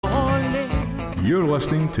You're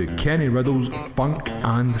listening to Kenny Riddell's Funk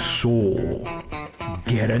and Soul.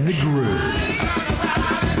 Get in the groove.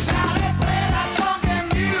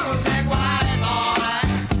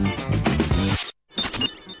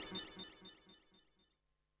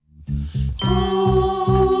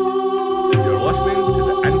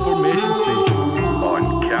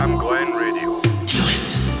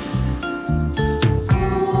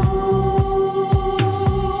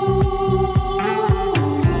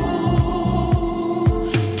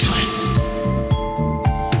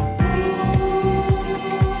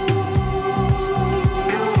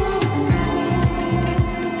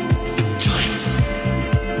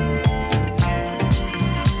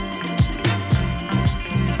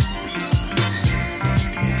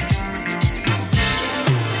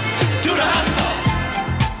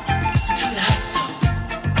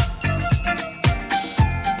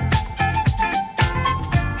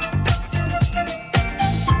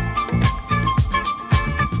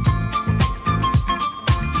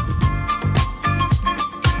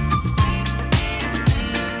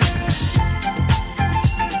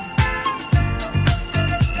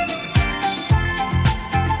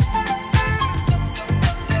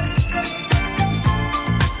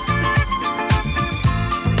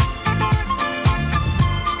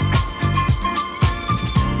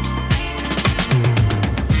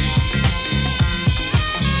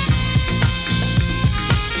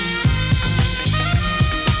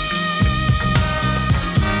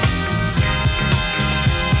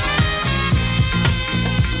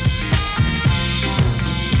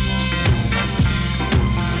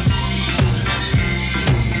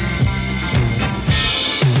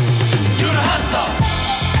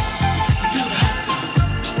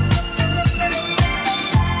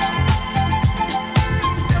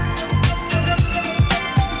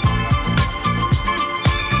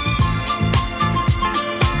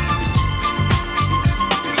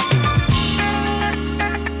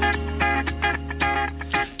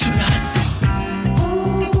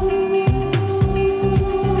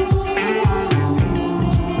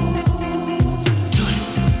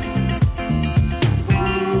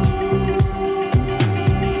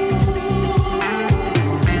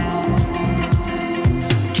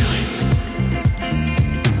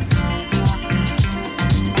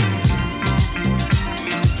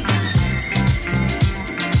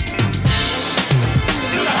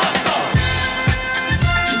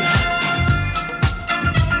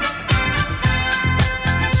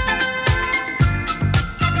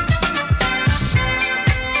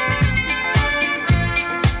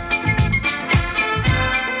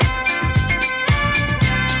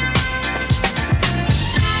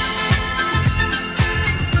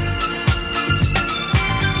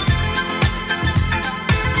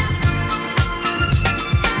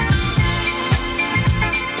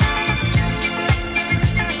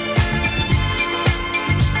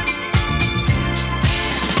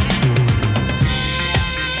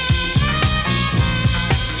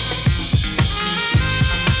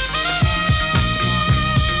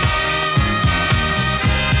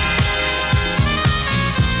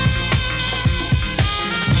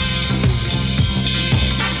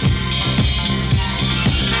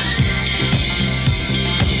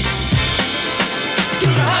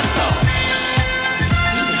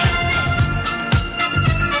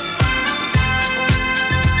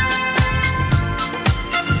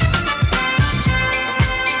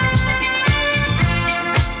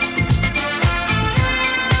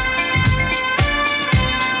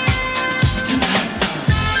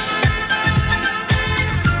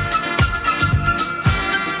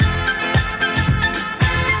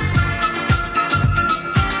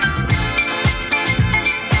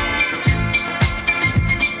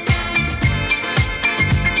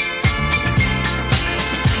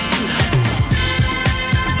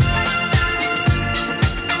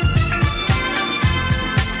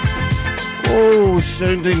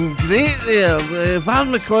 Sounding great there. Van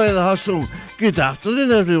McCoy, The Hustle. Good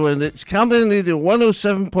afternoon, everyone. It's Camden Radio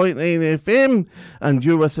 107.9 FM, and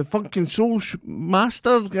you're with the Funk and Soul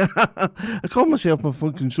Master. I call myself my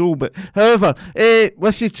Funk and Soul, but however,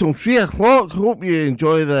 with you till 3 o'clock. Hope you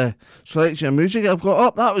enjoy the selection of music I've got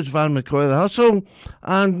up. That was Van McCoy, The Hustle.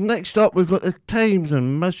 And next up, we've got The Times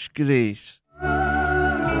and Miss Grace.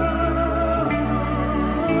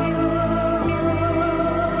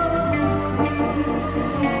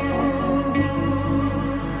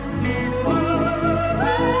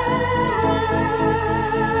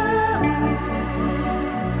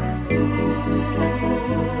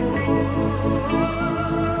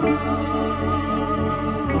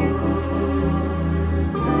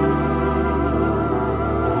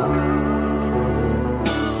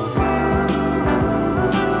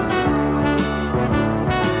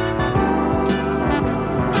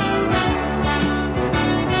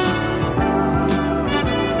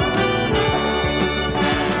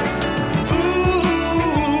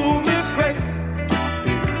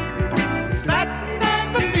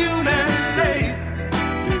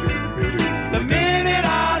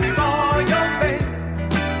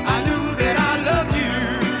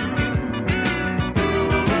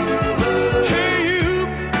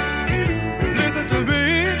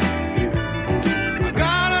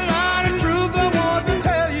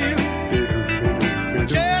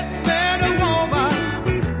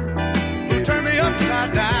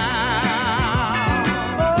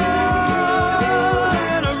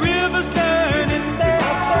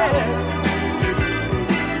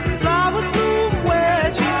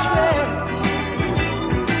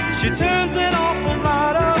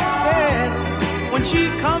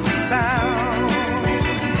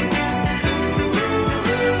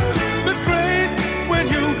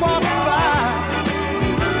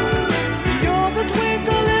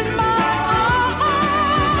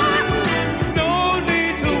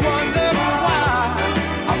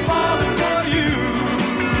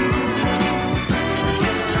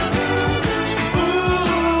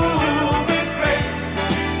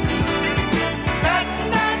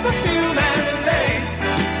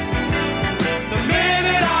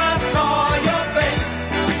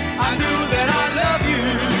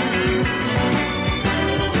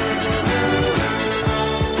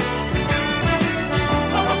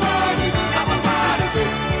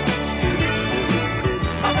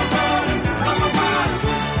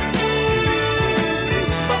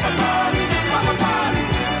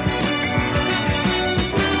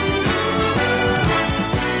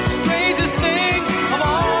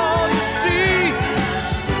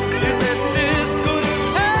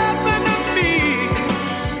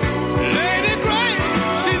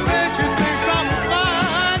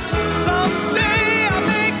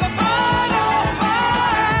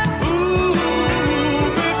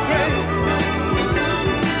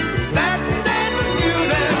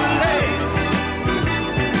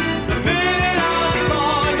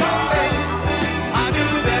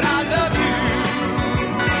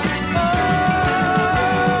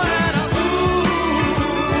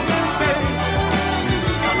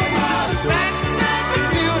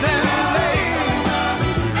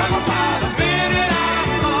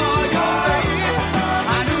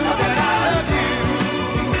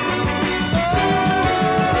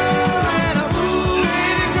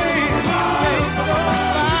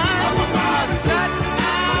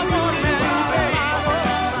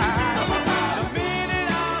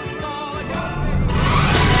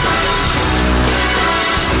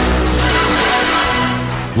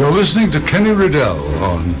 You're listening to Kenny Riddell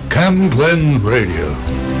on Cam Glen Radio.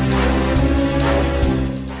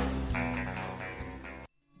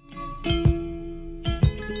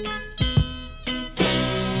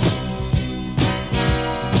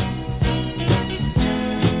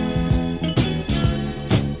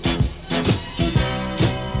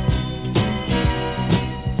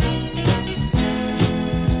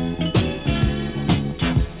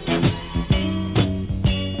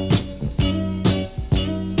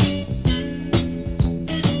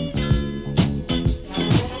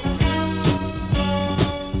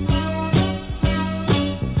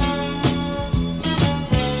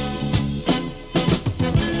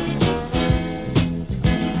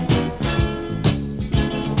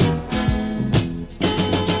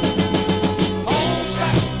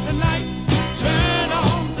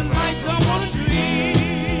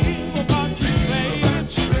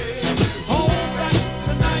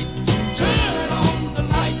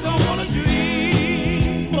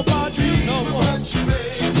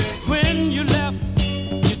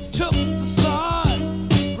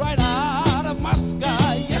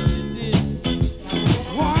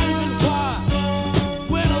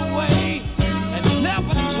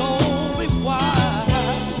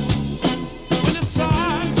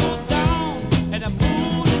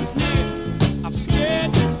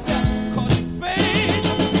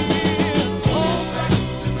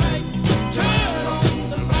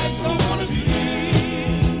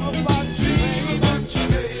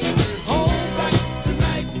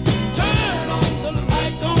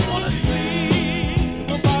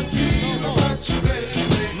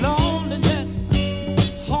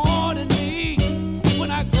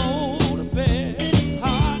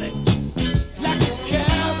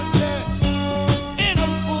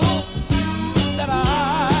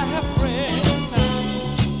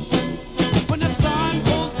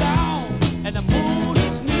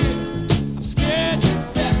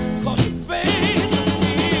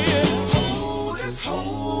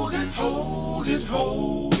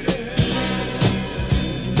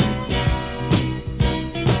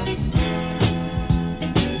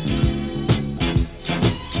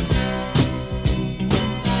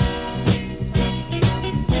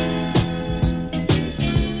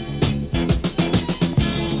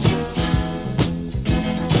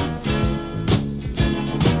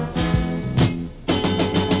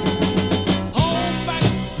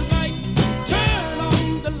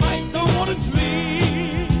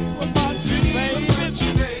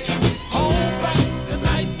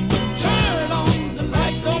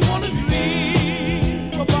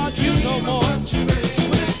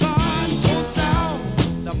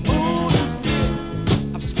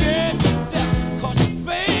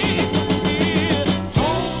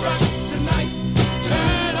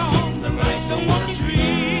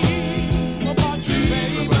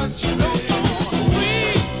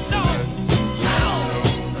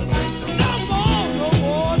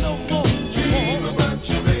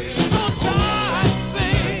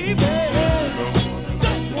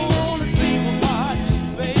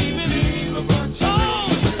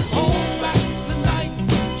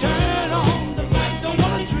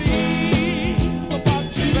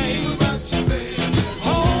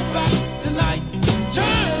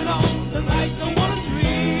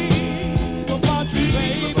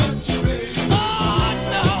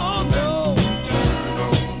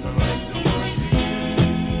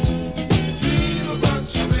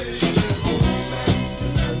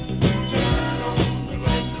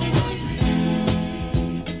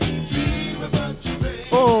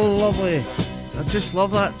 Lovely. I just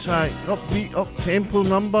love that track. Upbeat, up-tempo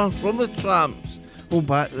number from the Tramps. Hold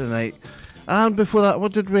Back the Night. And before that,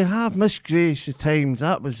 what did we have? Miss Grace, The Times.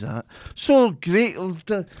 That was that. So great.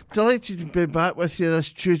 Delighted to be back with you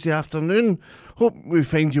this Tuesday afternoon. Hope we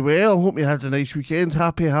find you well. Hope you had a nice weekend.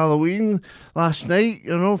 Happy Halloween last night.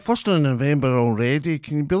 1st of November already.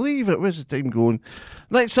 Can you believe it? Where's the time going?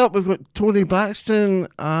 Next up, we've got Tony Braxton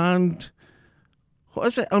and... what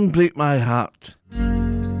is it? Unbreak My Heart.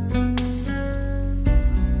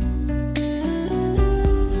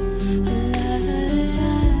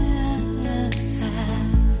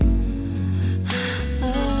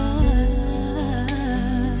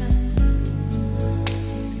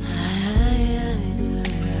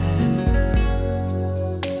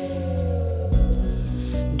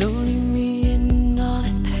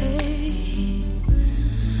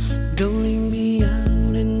 Don't leave me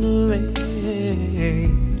out in the rain.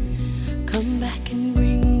 Come back and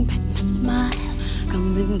bring back my smile.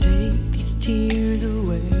 Come and take these tears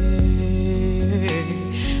away.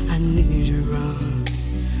 I need your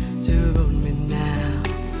arms to hold me now.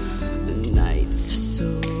 The nights are so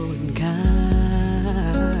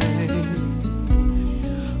unkind.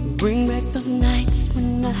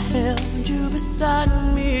 beside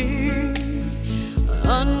me.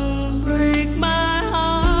 Unbreak my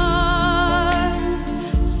heart.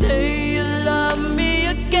 Say you love me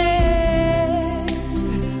again.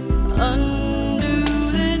 Undo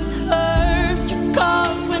this hurt you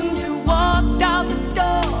caused when you walked out the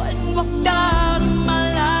door and walked out of my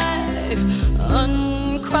life.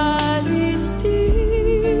 Uncry these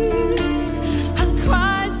tears. I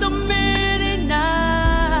cried so many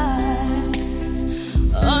nights.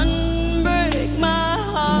 Unbreak my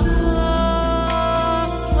heart.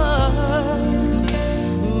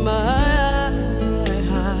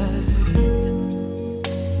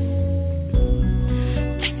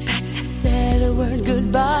 Take back that sad word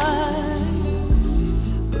goodbye.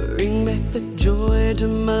 Bring back the joy to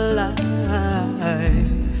my life.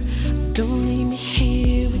 Don't leave me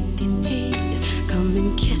here with these tears. Come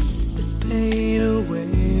and kiss this pain away.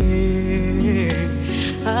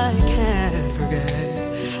 I can't forget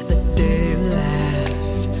the day you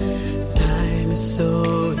left. Time is so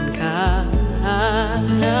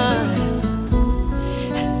unkind.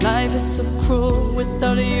 And life is so cruel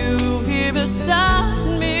without you here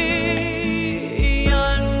beside me.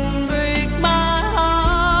 Unbreak my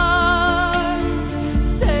heart.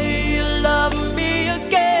 Say you love me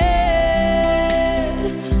again.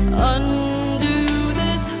 Undo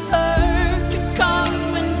this hurt you caused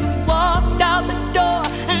when you walked out the door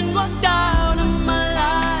and walked out of my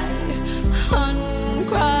life.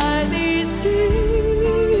 Uncry these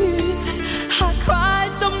tears. I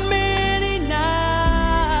cried so many nights.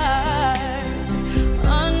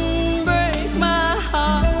 Unbreak my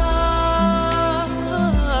heart.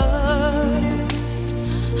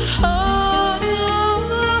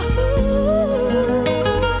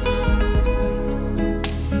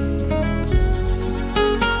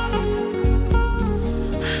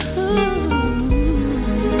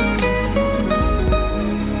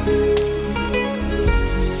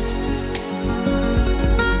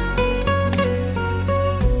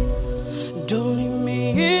 Don't leave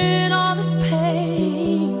me in all this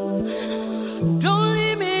pain. Don't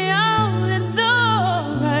leave me out in the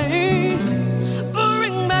rain.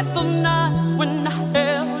 Bring back the nights when I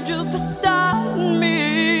held you beside me.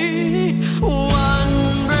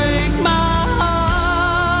 Unbreak my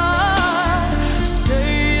heart.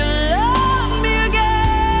 Say you love me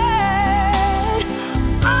again.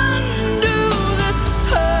 Undo this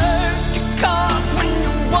hurt you caused when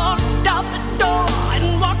you walked out the door and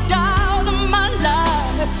walked out of my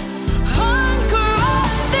life. Uncry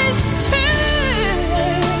these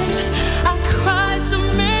tears. I cried so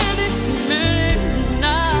many, many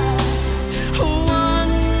nights.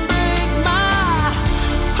 Unbreak my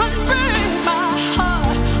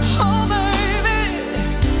heart. Oh baby,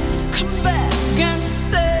 come back and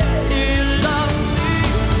say you love me.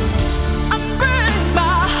 Unbreak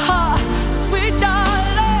my heart, sweet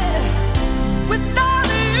darling. Without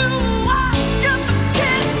you, I just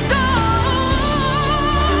can't go.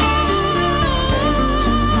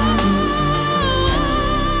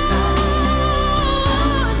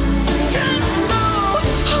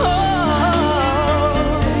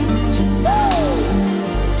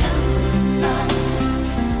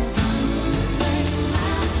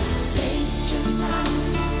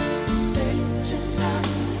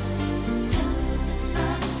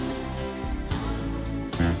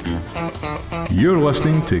 You're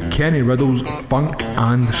listening to Kenny Riddell's Funk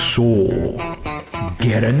and Soul.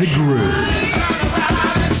 Get in the groove.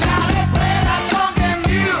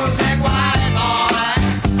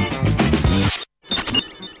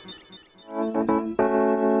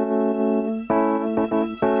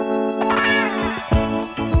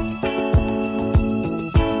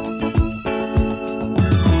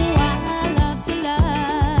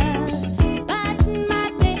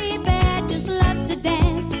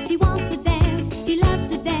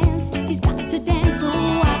 He's got to dance,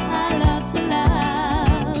 oh I love to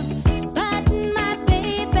love.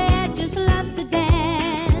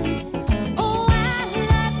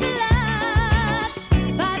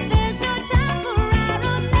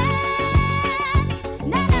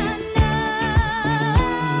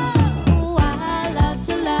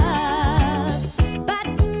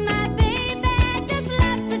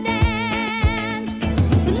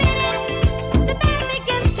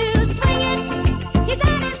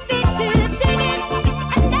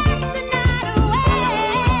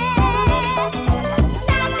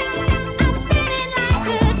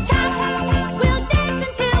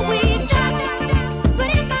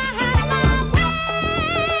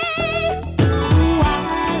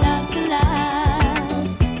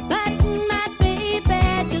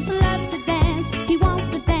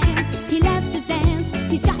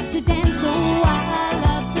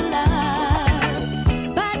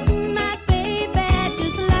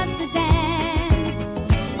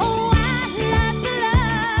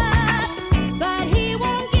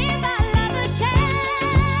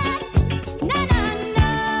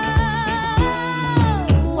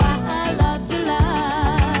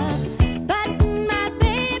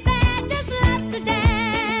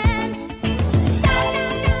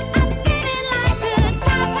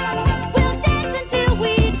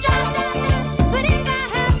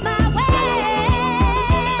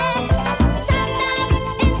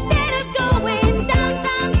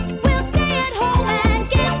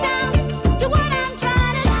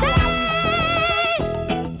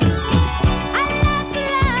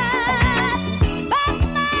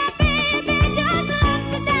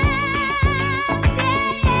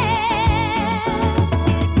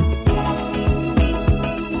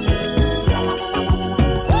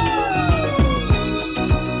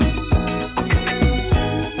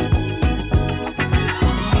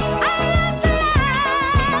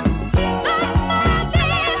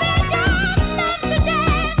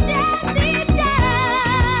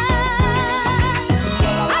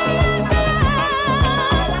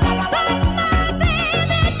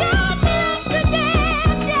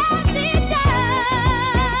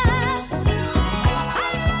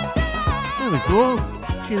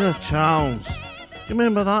 Inner Charles. You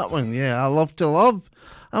remember that one? Yeah, I Love to Love.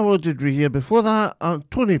 And what did we hear before that?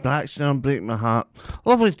 Tony Braxton and Break My Heart.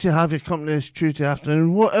 Lovely to have your company this Tuesday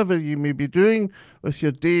afternoon, whatever you may be doing with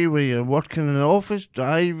your day, where you're working in the office,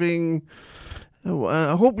 driving.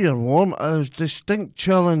 I hope you're warm. There's distinct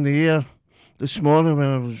chill in the air this morning when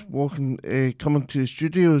I was walking, coming to the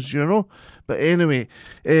studios, you know. But anyway,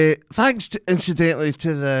 thanks incidentally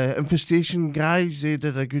to the Infestation guys. They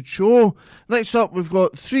did a good show. Next up, we've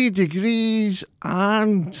got 3 Degrees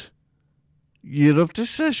and Year of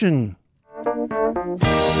Decision.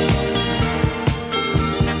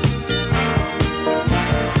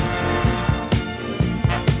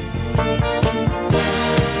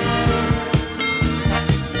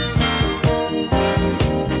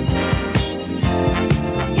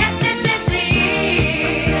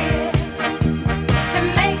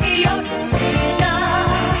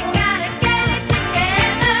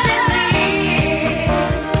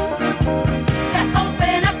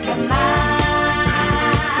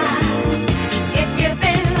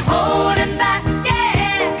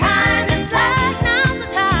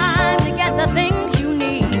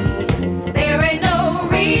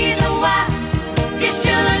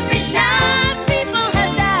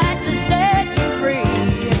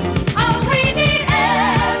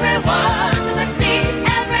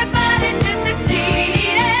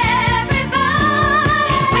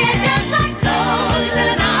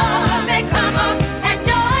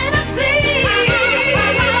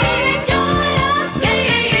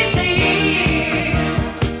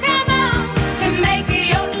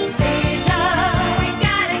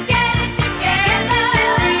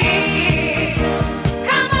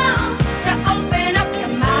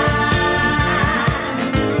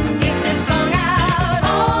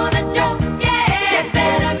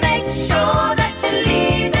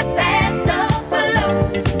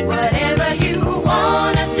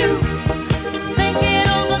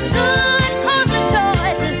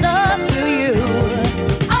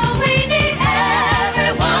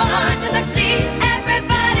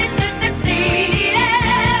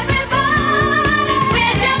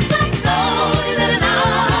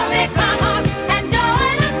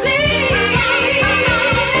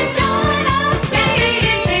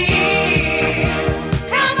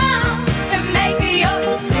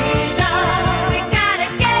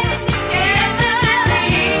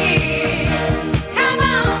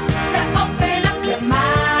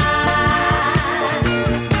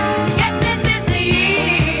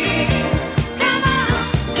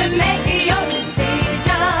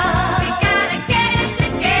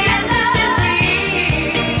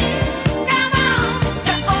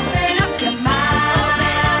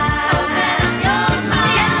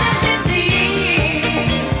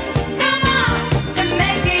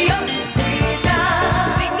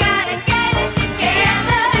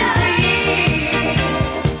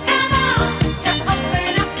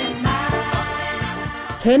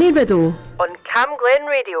 Kenny Riddell on Cam Glen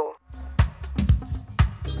Radio.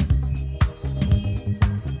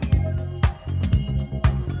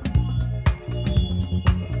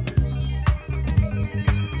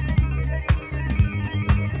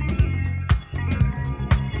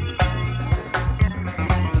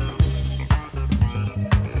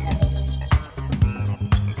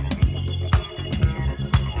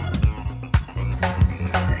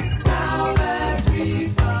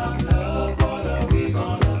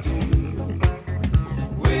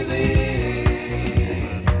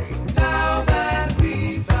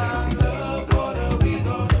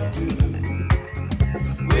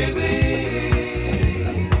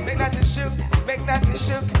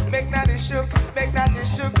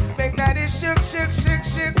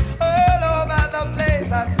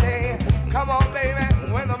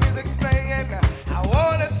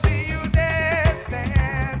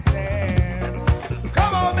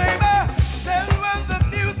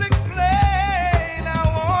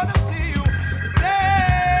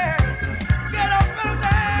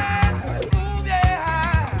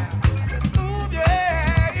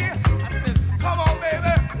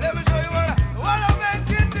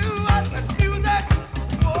 Music,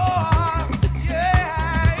 oh,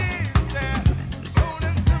 yeah, it's there.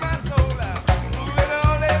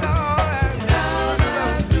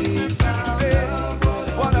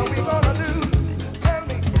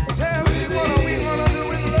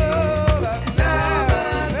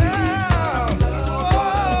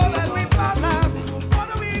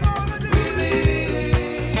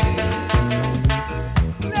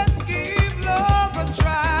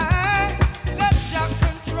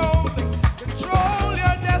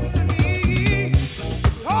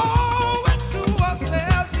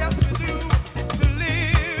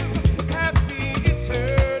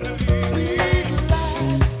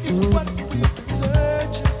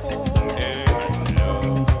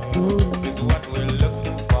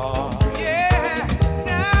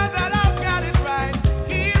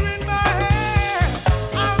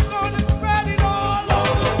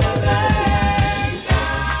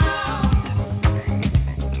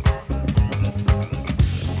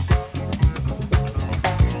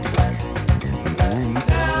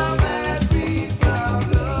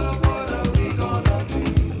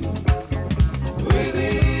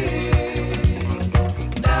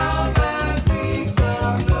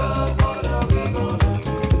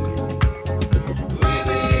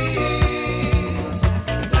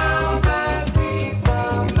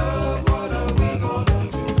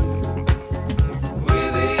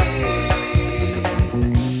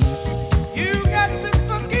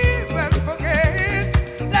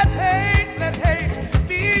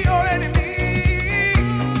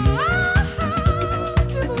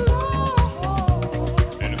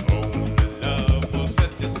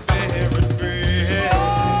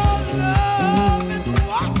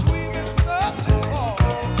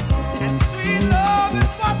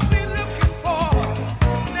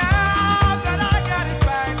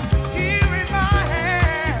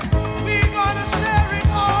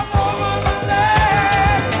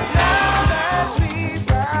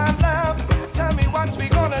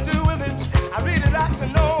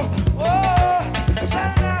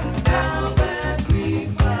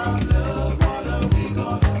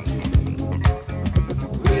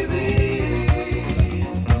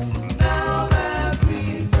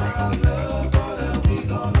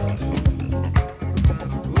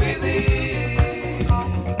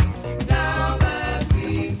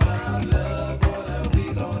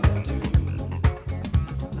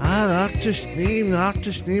 The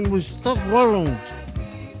artist's name was Third World.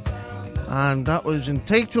 And that was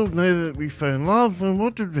entitled Now That We Found Love. And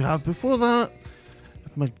what did we have before that?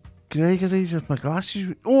 My Gregory's with my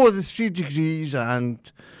glasses. Oh, the 3 Degrees and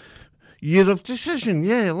Year of Decision.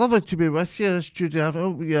 Yeah, lovely to be with you this Tuesday. I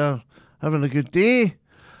hope you're having a good day.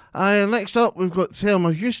 Next up, we've got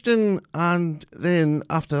Thelma Houston, and then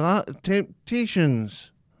after that,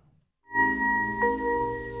 Temptations.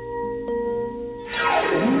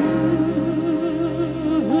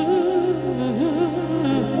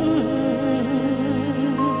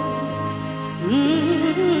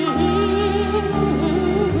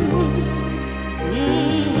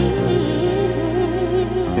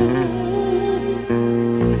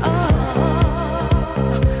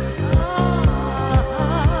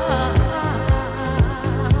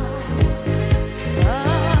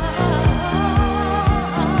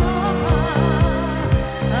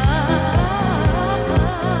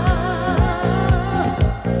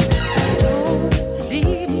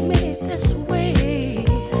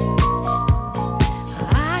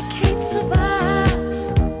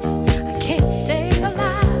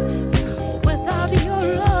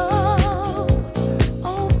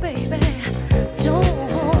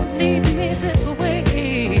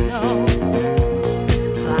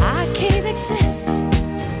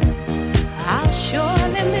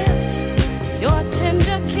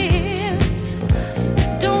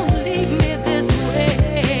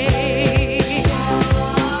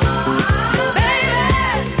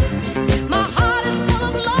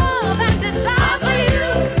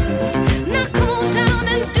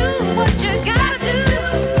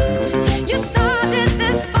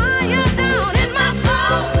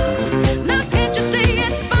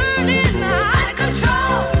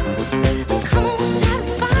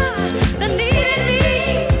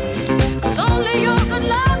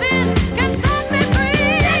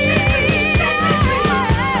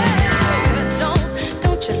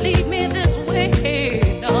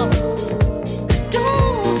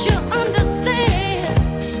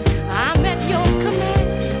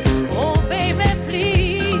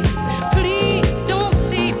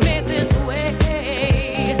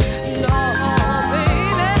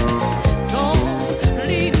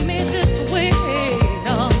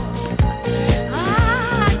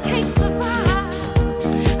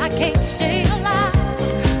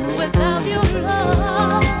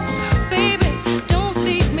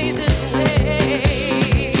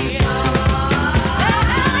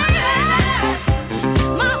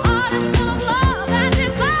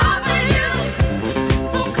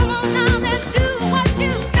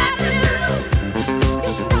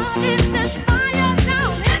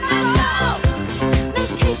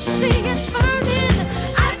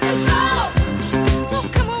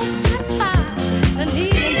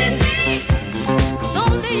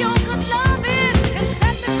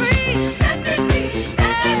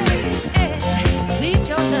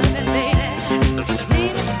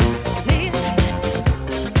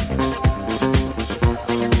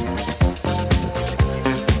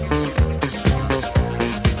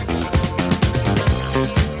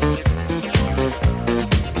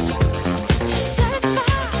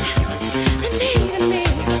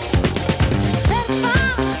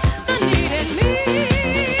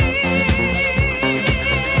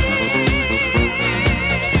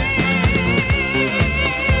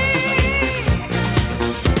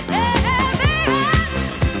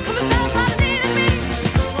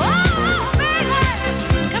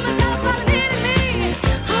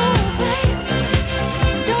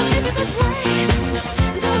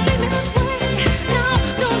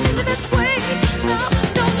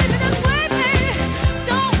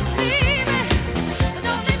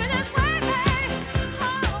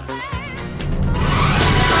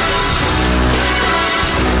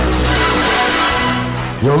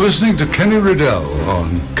 You're listening to Kenny Riddell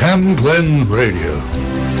on Cam Glen Radio.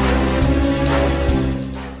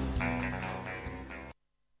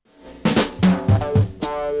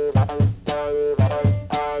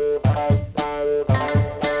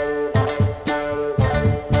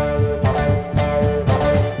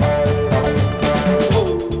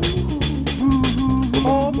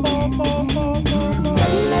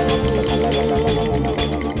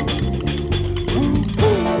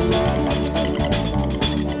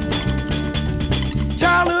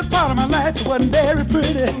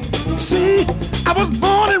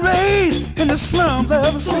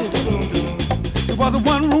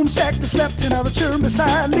 Slept in other children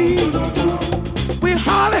beside me. We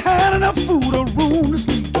hardly had enough food or room to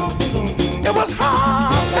sleep. It was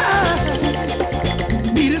hard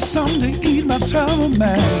time. Needed something to eat my trouble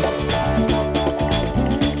mind.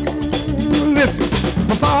 Listen,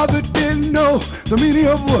 my father didn't know the meaning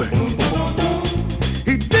of work.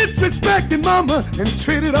 He disrespected mama and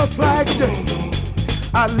treated us like dirt.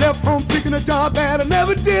 I left home seeking a job that I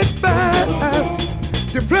never did find.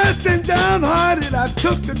 Depressed and downhearted, I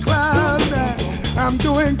took the cloud nine. I'm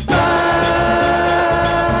doing fine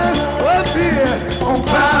up here on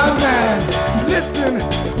cloud nine. Listen,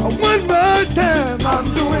 one more time, I'm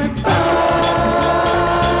doing fine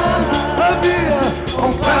up here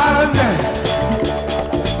on cloud nine.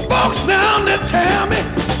 Folks down there tell me,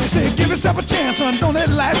 they say give yourself a chance, son, don't let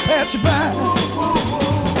life pass you by.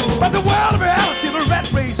 But the world of reality is a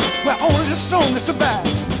rat race where only the strongest survive.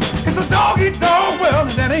 It's a dog-eat-dog world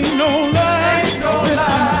and that ain't no lie.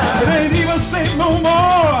 Listen, it ain't even safe no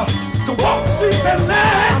more to walk the streets at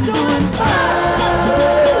night. I'm doing fine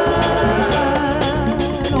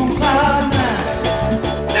on cloud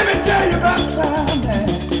nine. Let me tell you about cloud nine.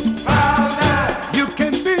 Cloud nine. You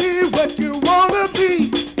can be what you wanna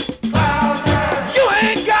be. Cloud nine. You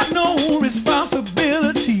ain't got no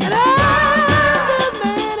responsibility.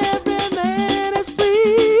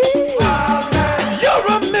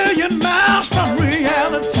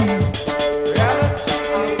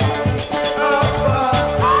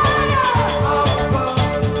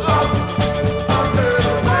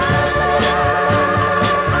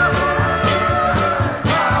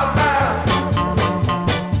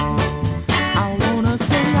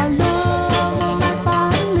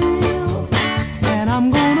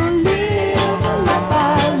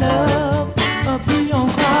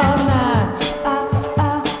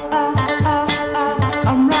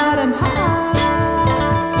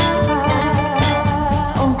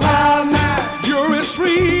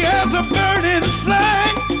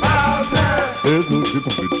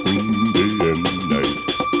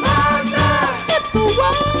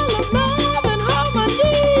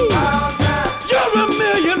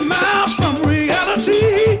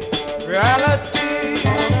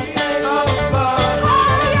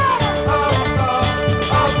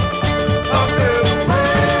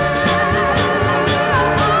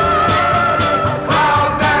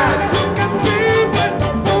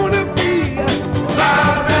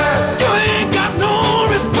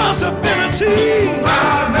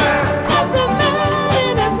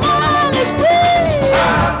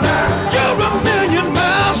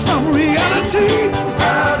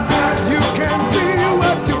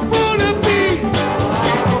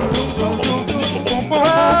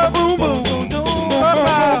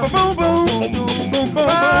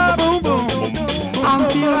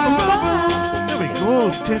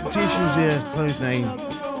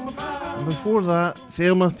 Before that,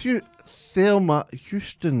 Thelma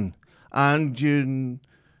Houston, and you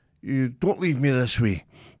don't leave me this way.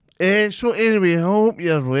 So anyway, I hope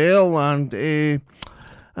you're well, and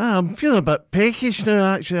I'm feeling a bit peckish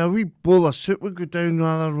now. Actually, a wee bowl of soup would go down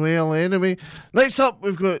rather well. Anyway, next up who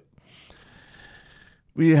we got?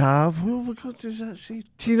 Does that say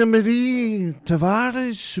Tina Marie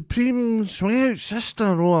Tavares, Supreme Swing Out Sister?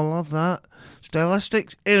 Oh, I love that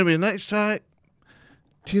stylistics. Anyway, next track,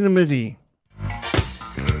 Tina Marie.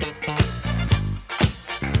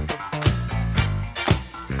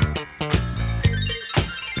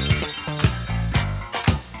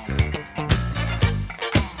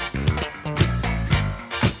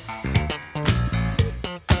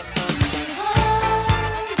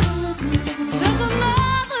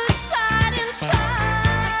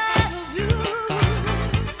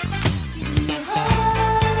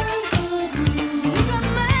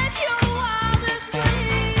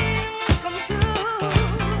 Dreams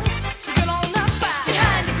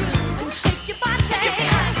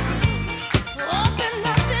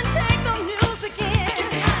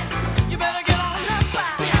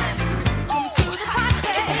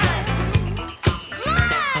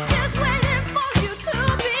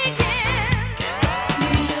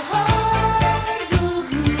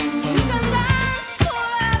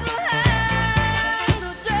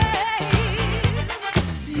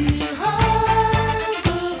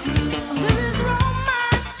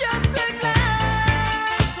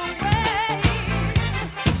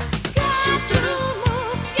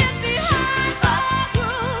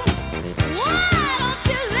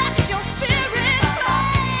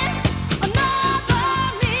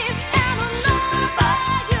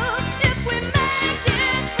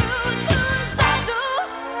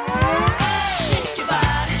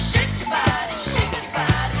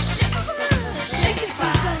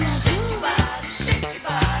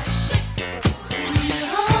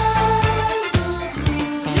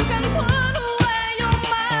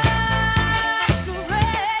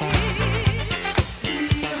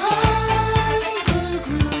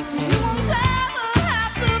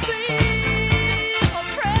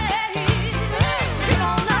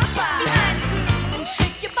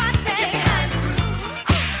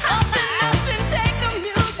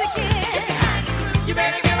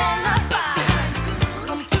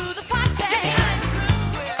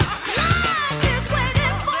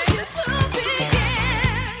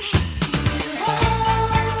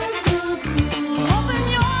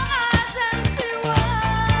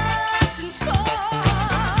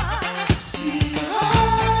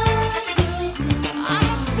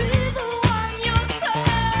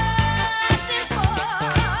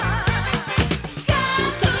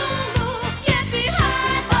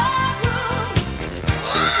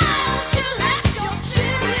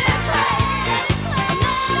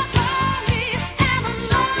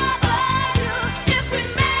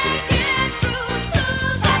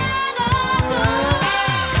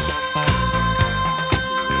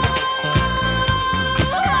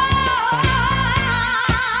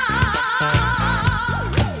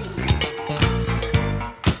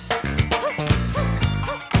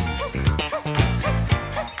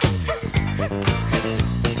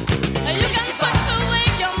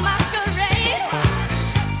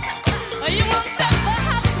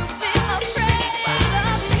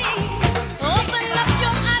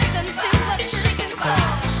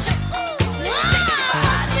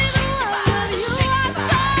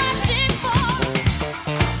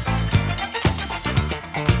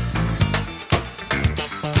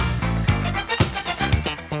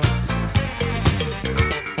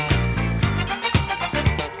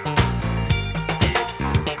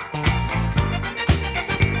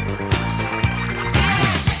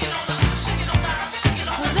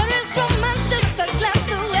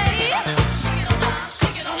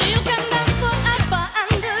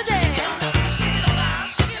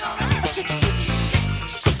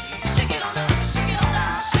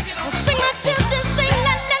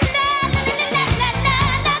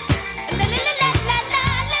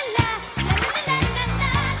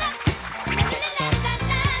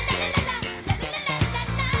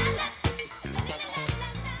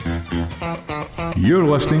you're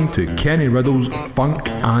listening to Kenny Riddell's Funk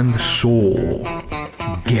and Soul.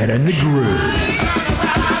 Get in the groove.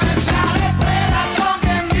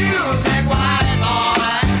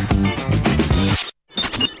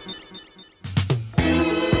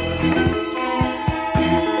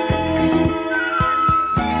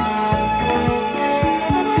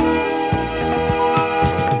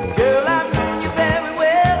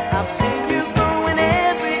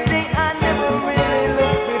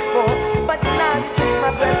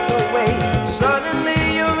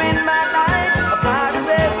 Suddenly you're in my life, a part of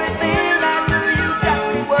everything I do. You got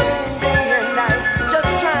me working day and night, just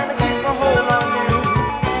trying to keep a hold on you.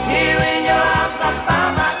 Here in your arms I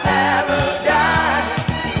found my paradise,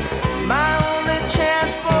 my only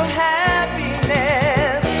chance for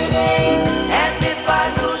happiness. And if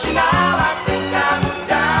I lose you now, I think I would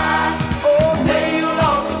die. Oh, say you'll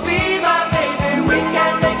always be my baby, we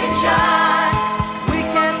can make it shine. We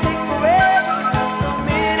can take forever, just a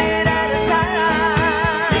minute at a time.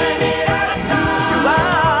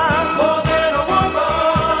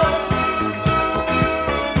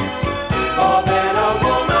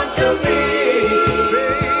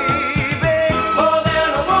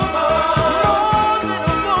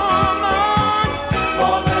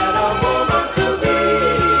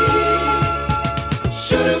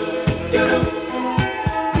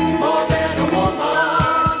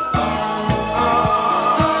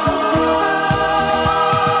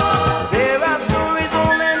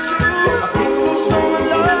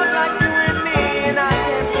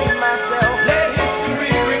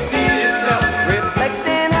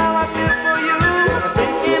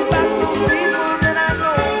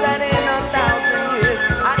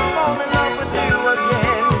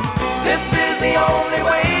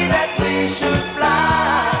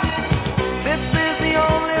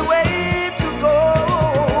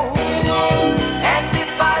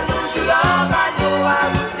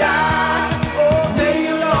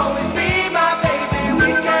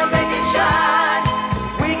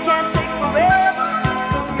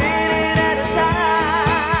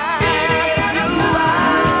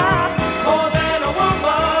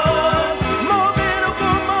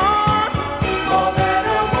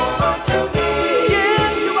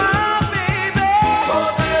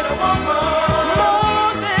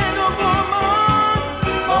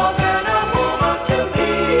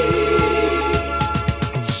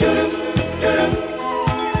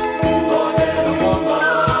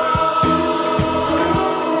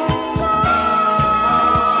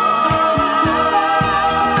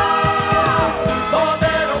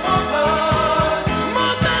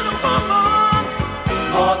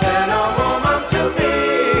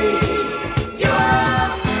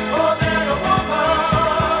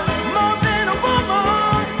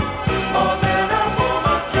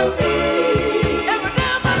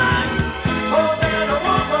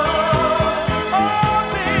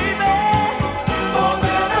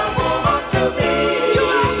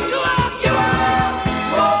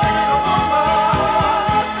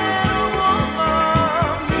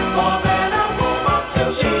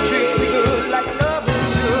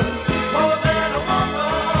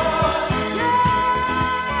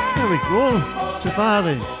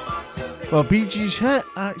 Well, Bee Gees hit,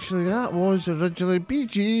 actually, that was originally Bee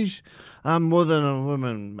Gees and More Than a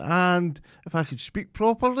Woman. And if I could speak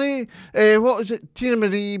properly, what was it? Tina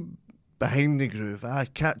Marie, Behind the Groove.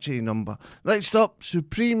 Catchy number. Next up,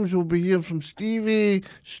 Supremes will be here from Stevie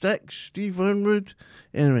Sticks, Steve Winwood.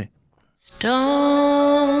 Anyway.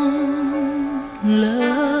 Don't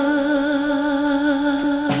love.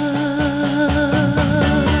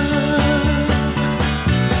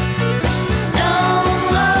 Sky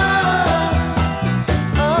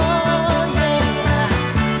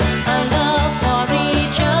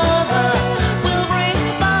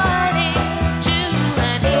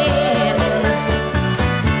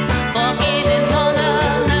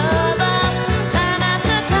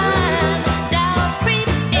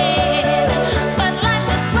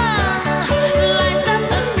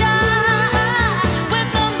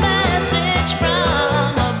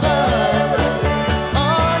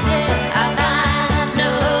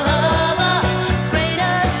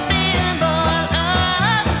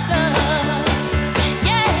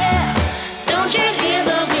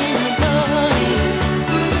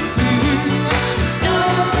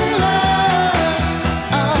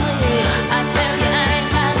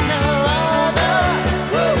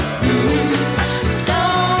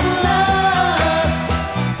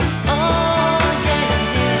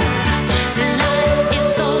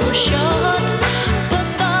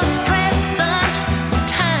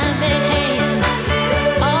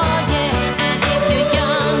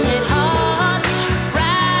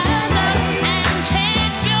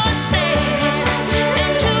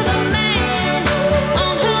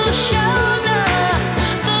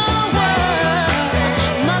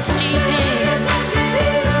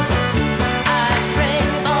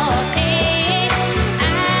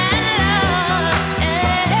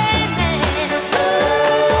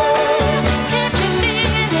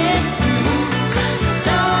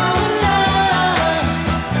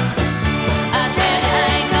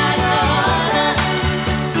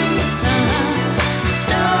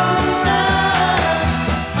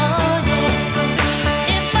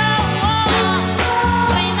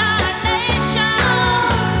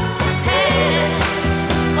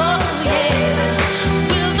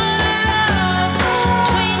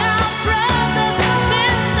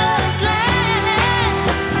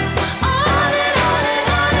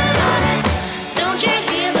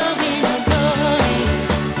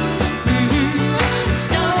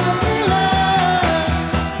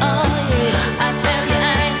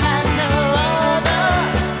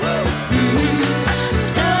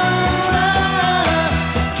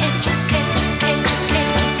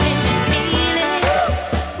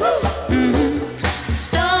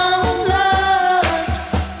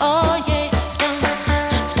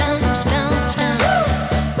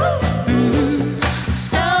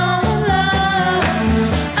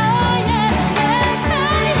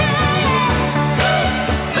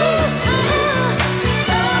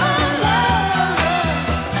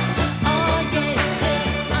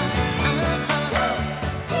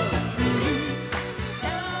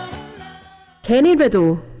Kenny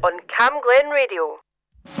Riddell on Cam Glen Radio.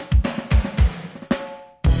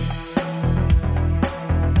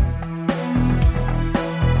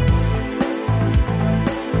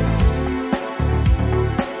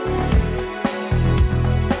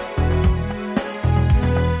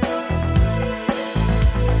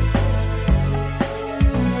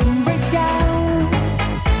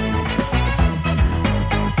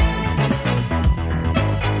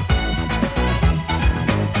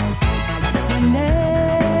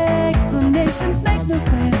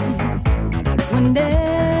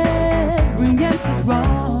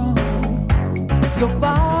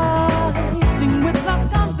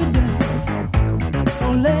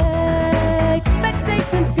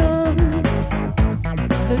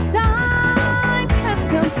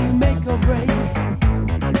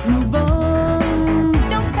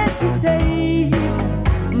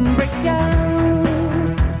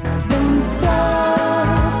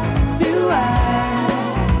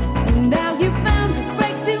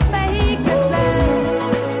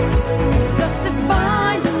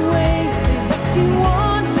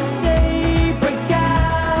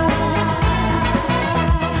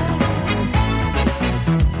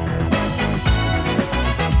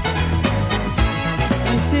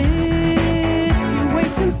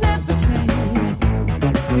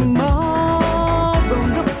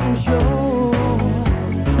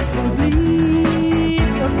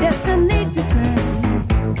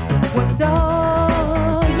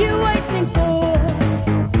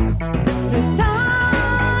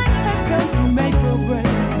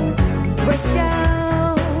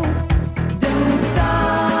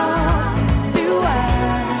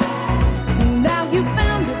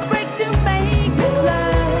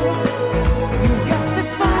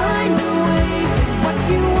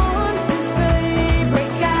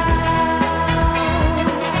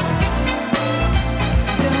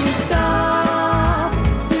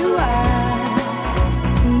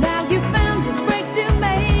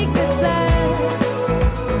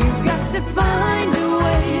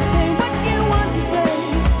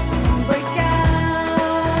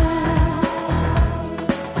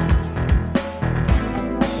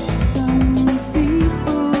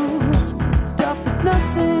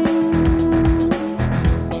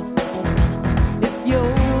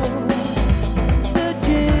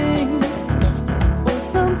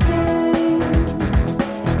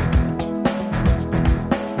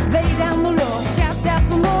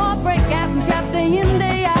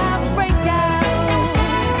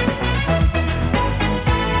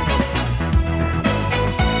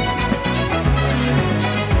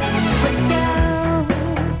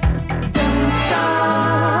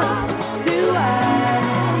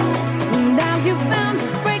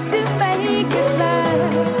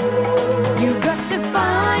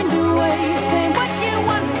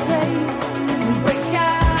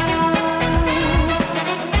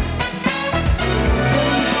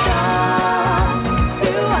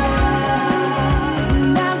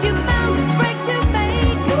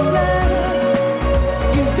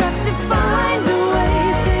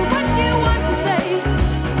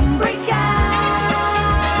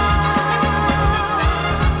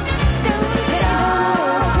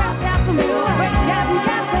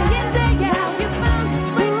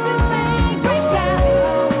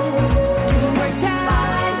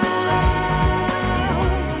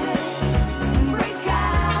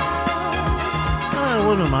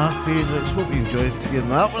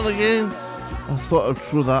 That one again. I thought I'd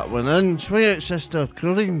throw that one in. Swing Out Sister,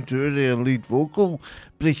 Corinne Drury, and lead vocal,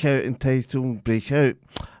 Breakout entitled Breakout.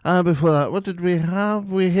 And before that, what did we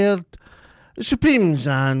have? We heard the Supremes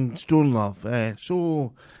and Stone Love.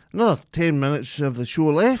 So another 10 minutes of the show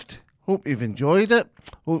left. Hope you've enjoyed it.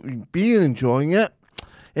 Hope you've been enjoying it.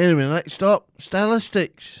 Anyway, next up,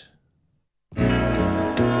 Stylistics.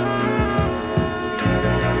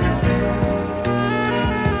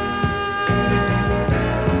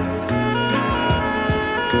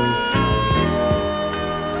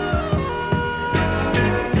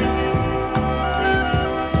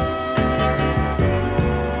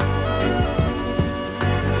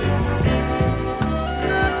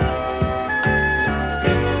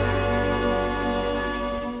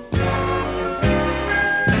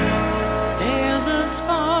 There's a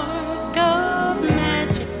spark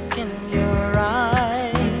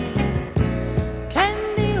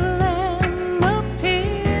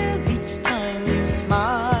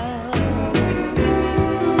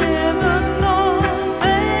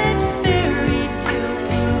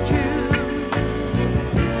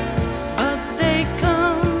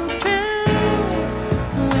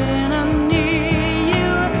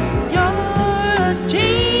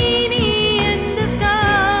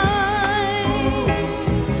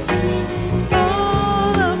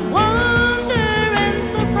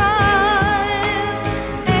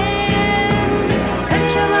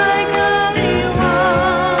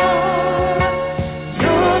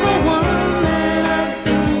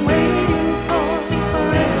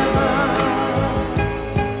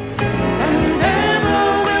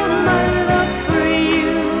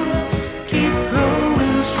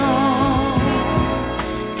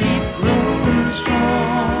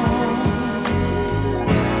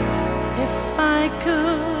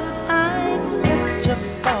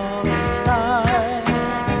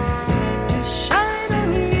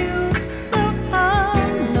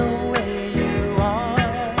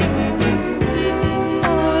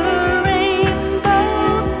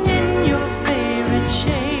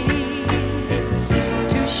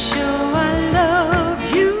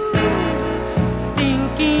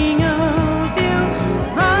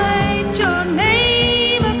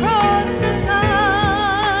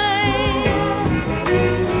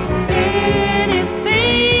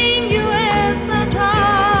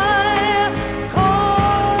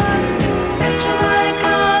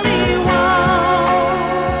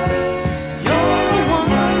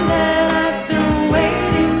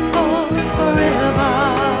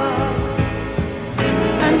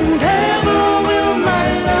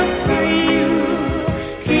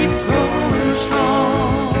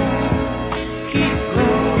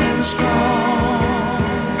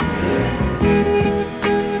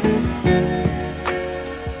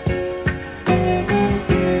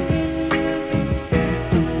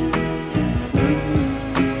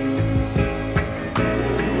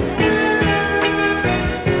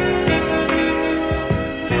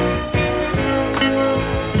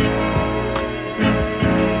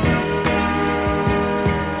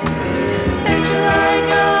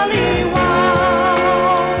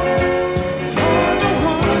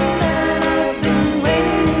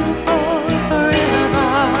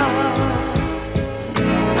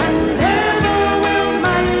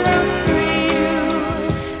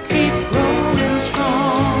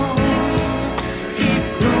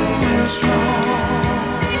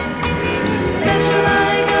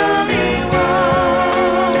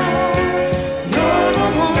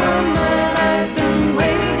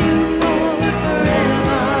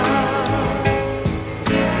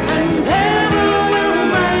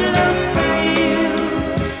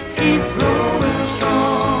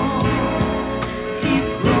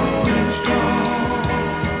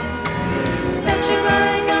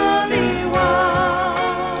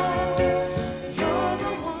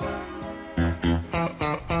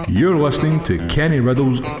You're listening to Kenny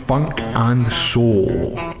Riddell's Funk and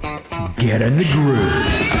Soul. Get in the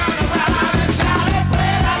groove.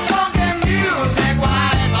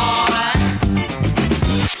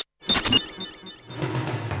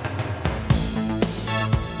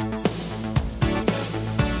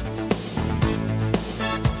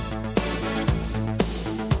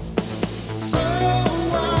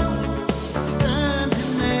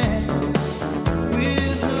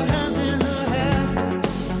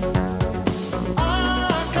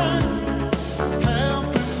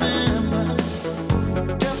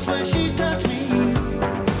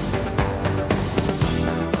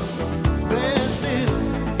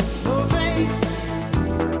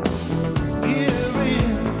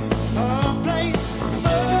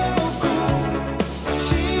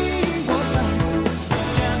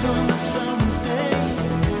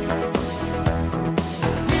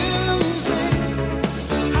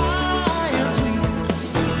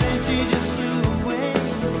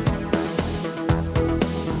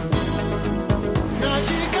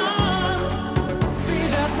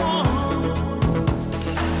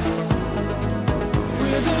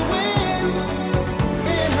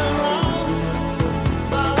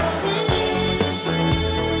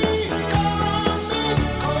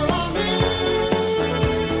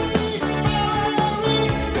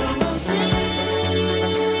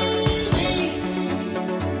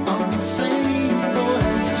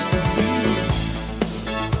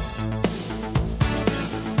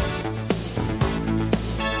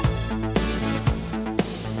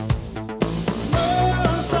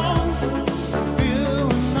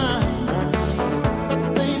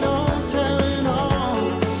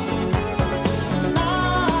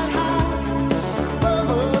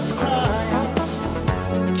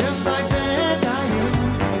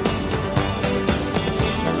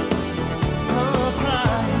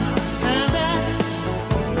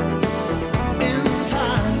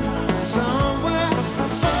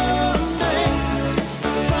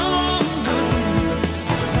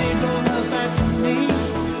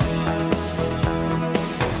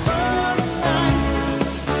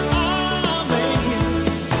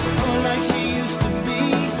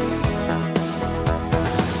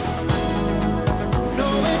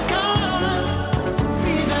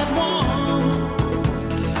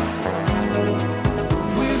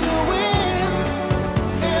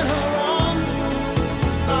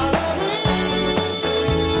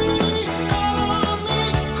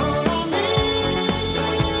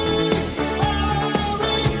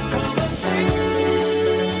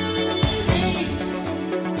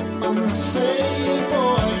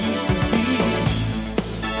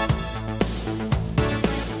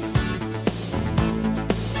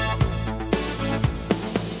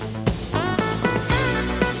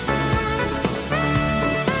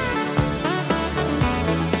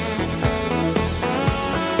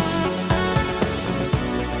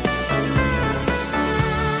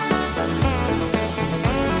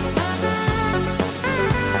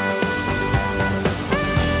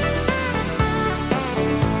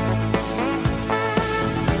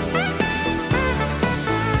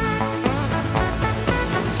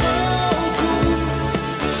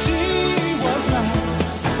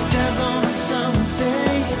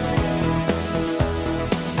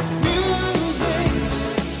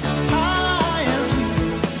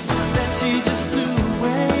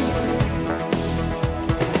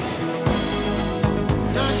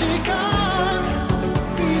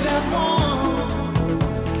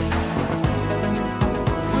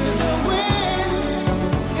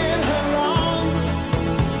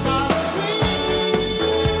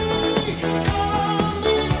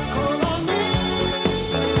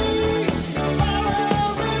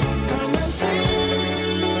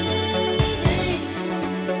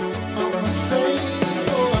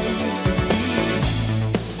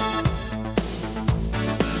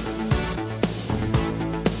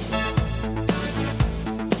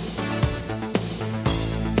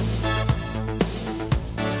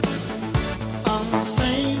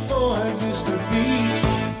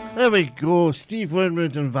 There we go, Steve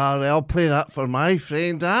Winwood and Valerie. I'll play that for my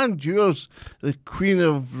friend and yours, the Queen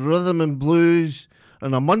of Rhythm and Blues,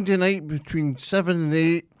 on a Monday night between 7 and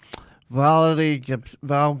 8.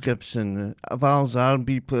 Val Gibson, Val's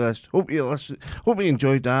R&B playlist. Hope you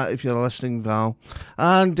enjoyed that. If you're listening, Val.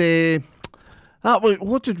 And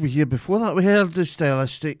what did we hear before that? We heard the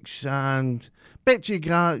Stylistics and Betcha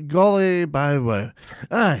Golly Bow Wow.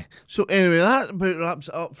 Aye. So anyway, that about wraps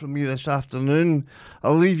it up for me this afternoon.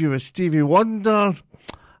 I'll leave you with Stevie Wonder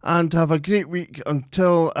and have a great week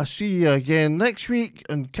until I see you again next week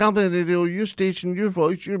on Camden Radio, your station, your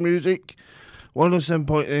voice, your music.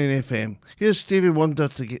 107.9 FM. Here's Stevie Wonder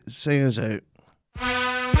to sing us out.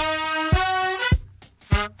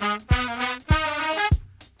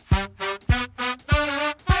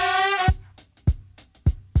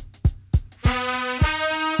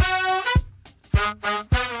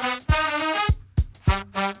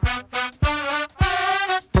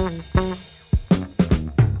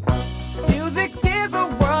 Music is a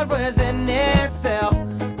world within itself,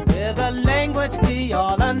 with a language we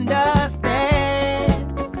all understand,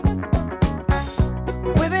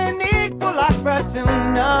 with an equal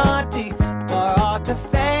opportunity for all to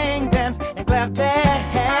sing, dance, and clap their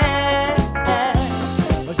hands.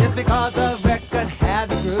 But just because a record has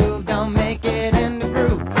a groove, don't make it in the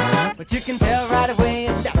groove. But you can tell right away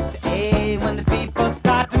it's left to A when the people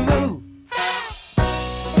start to move.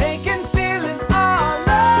 They can feel it all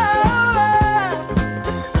over.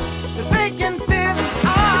 They can feel it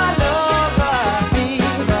all over me.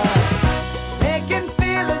 They can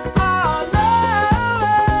feel it all over.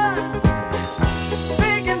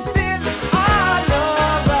 They can feel it all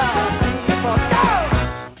over me. Go!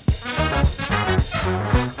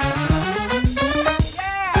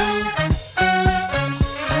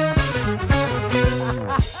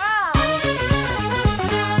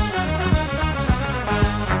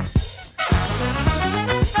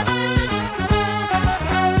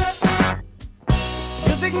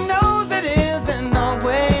 Music knows it is and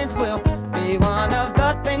always will be one of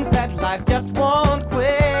the things that life just won't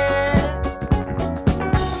quit.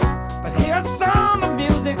 But here's some of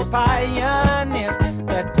music's pioneers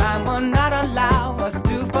that time will not allow us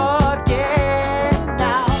to forget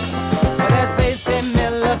now. Well, there's Basie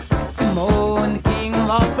Miller, Satchmo, and the king of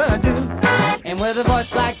all Surdo. And with a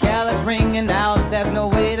voice like